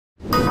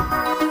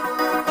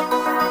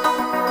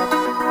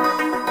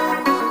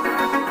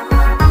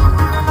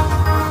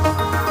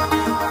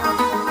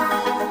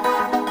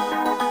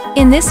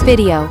this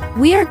video,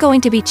 we are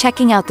going to be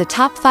checking out the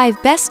top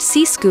 5 best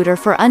sea scooter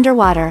for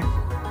underwater.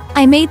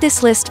 I made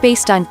this list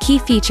based on key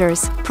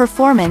features,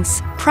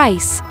 performance,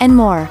 price, and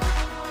more.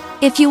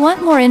 If you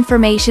want more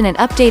information and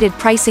updated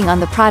pricing on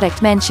the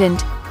product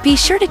mentioned, be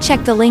sure to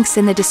check the links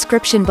in the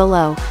description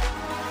below.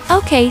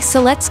 Okay,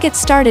 so let's get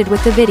started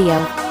with the video.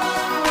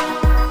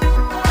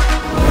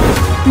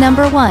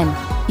 Number 1.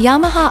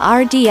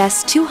 Yamaha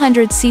RDS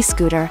 200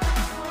 Seascooter.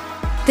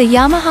 The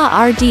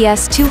Yamaha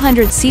RDS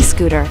 200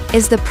 Seascooter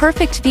is the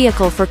perfect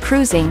vehicle for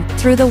cruising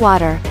through the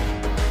water.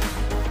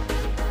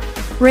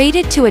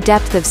 Rated to a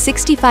depth of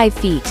 65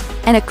 feet,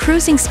 and a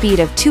cruising speed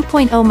of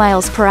 2.0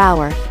 miles per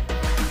hour.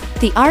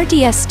 The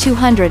RDS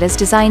 200 is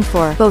designed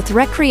for both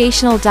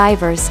recreational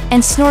divers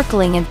and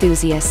snorkeling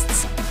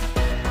enthusiasts.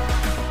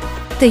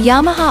 The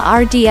Yamaha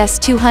RDS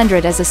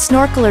 200 is a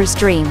snorkeler's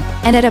dream,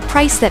 and at a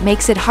price that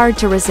makes it hard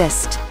to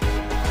resist.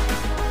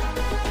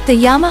 The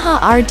Yamaha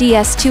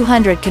RDS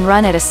 200 can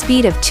run at a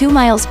speed of 2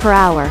 miles per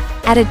hour,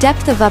 at a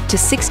depth of up to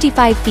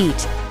 65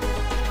 feet,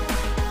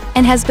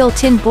 and has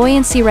built-in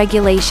buoyancy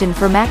regulation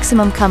for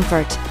maximum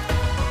comfort.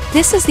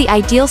 This is the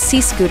ideal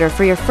sea scooter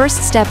for your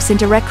first steps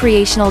into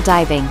recreational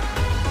diving.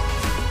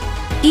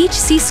 Each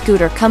sea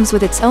scooter comes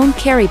with its own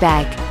carry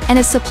bag, and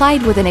is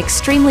supplied with an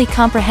extremely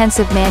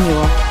comprehensive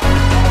manual.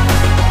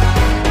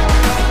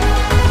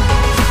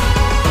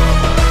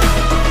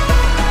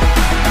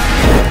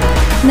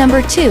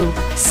 Number 2.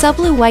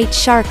 Sublue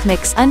WhiteShark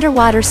Mix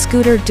Underwater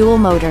Scooter Dual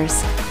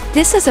Motors.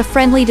 This is a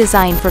friendly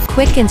design for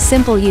quick and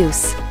simple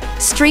use.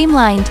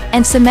 Streamlined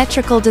and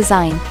symmetrical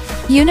design.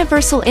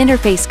 Universal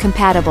interface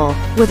compatible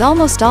with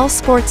almost all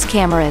sports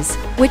cameras,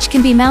 which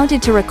can be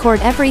mounted to record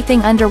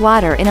everything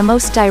underwater in a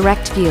most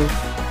direct view.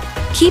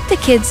 Keep the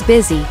kids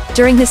busy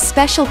during this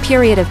special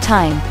period of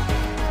time.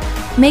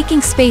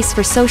 Making space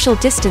for social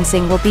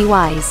distancing will be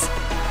wise.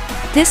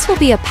 This will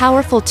be a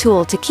powerful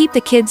tool to keep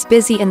the kids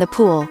busy in the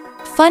pool,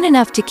 fun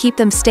enough to keep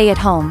them stay at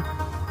home.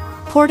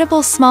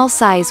 Portable small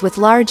size with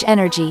large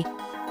energy.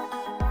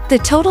 The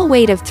total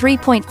weight of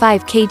 3.5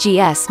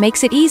 kgs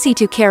makes it easy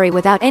to carry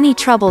without any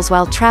troubles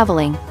while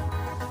traveling.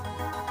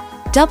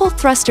 Double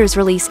thrusters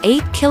release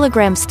 8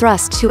 kg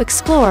thrust to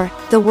explore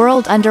the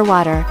world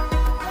underwater.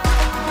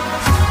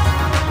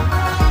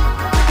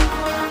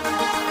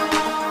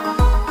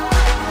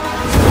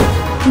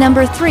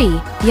 Number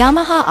 3.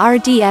 Yamaha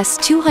RDS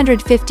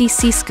 250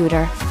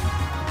 Seascooter.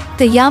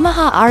 The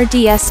Yamaha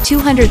RDS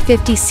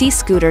 250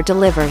 Seascooter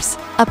delivers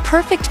a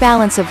perfect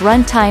balance of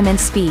runtime and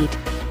speed.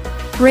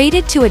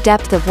 Rated to a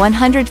depth of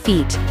 100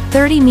 feet,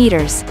 30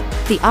 meters,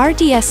 the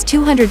RDS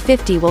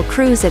 250 will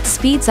cruise at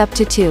speeds up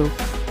to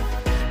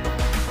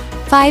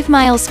 2.5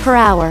 miles per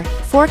hour,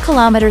 4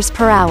 kilometers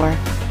per hour.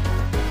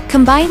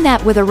 Combine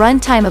that with a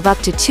runtime of up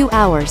to 2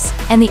 hours,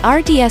 and the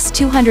RDS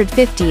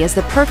 250 is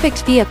the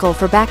perfect vehicle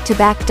for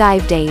back-to-back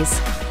dive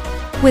days.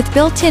 With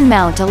built-in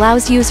mount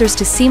allows users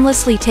to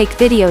seamlessly take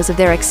videos of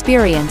their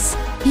experience,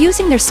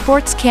 using their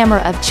sports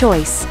camera of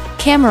choice.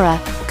 Camera,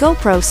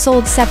 GoPro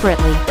sold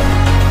separately.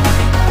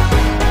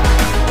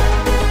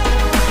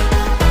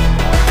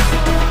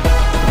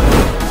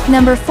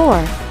 Number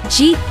 4.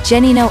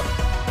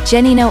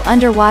 GENEINNO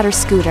Underwater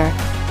Scooter.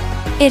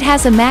 It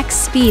has a max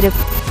speed of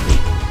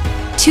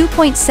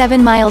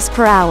 2.7 miles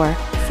per hour,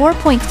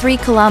 4.3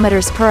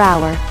 kilometers per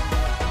hour.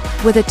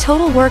 With a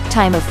total work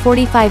time of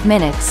 45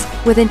 minutes,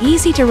 with an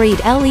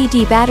easy-to-read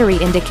LED battery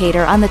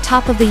indicator on the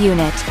top of the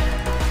unit.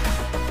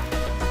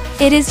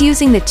 It is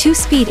using the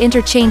 2-speed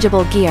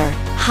interchangeable gear,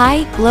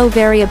 high-low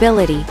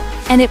variability,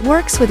 and it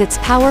works with its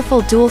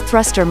powerful dual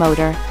thruster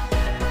motor.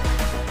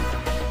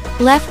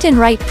 Left and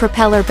right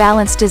propeller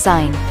balance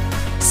design.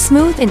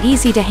 Smooth and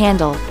easy to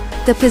handle.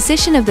 The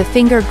position of the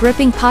finger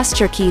gripping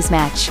posture keys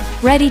match,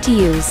 ready to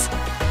use.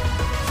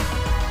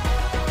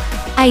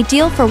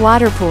 Ideal for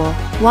water pool,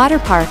 water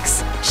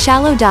parks,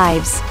 shallow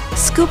dives,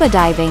 scuba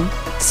diving,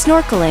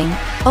 snorkeling,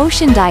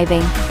 ocean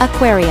diving,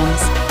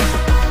 aquariums.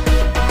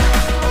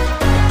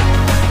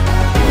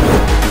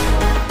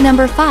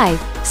 Number 5.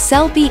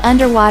 CellBee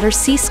Underwater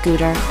Sea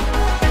Scooter.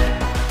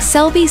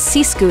 CellBee's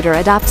Sea Scooter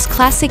adopts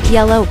classic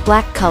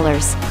yellow-black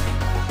colors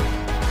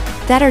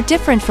that are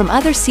different from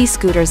other sea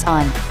scooters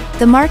on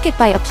the market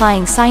by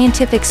applying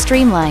scientific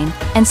streamline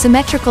and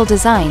symmetrical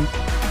design,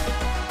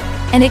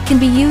 and it can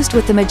be used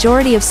with the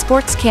majority of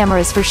sports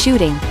cameras for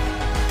shooting,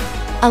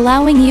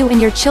 allowing you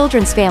and your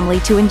children's family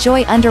to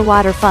enjoy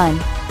underwater fun.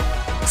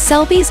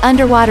 CellBee's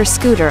underwater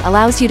scooter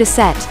allows you to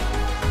set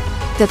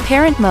the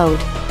parent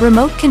mode,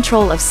 remote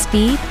control of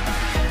speed,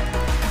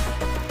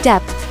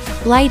 depth,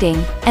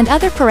 lighting, and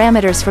other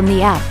parameters from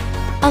the app,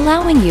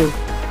 allowing you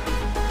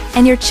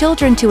and your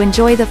children to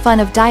enjoy the fun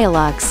of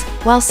dialogues,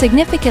 while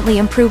significantly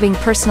improving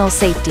personal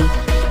safety.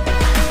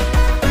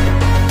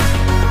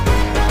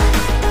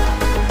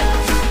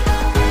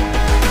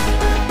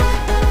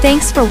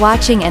 Thanks for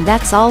watching, and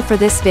that's all for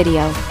this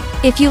video.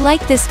 If you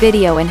like this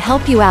video and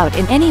help you out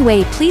in any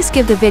way, please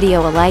give the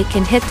video a like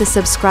and hit the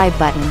subscribe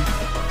button.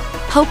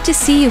 Hope to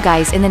see you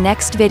guys in the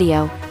next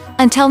video.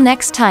 Until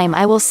next time,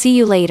 I will see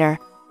you later.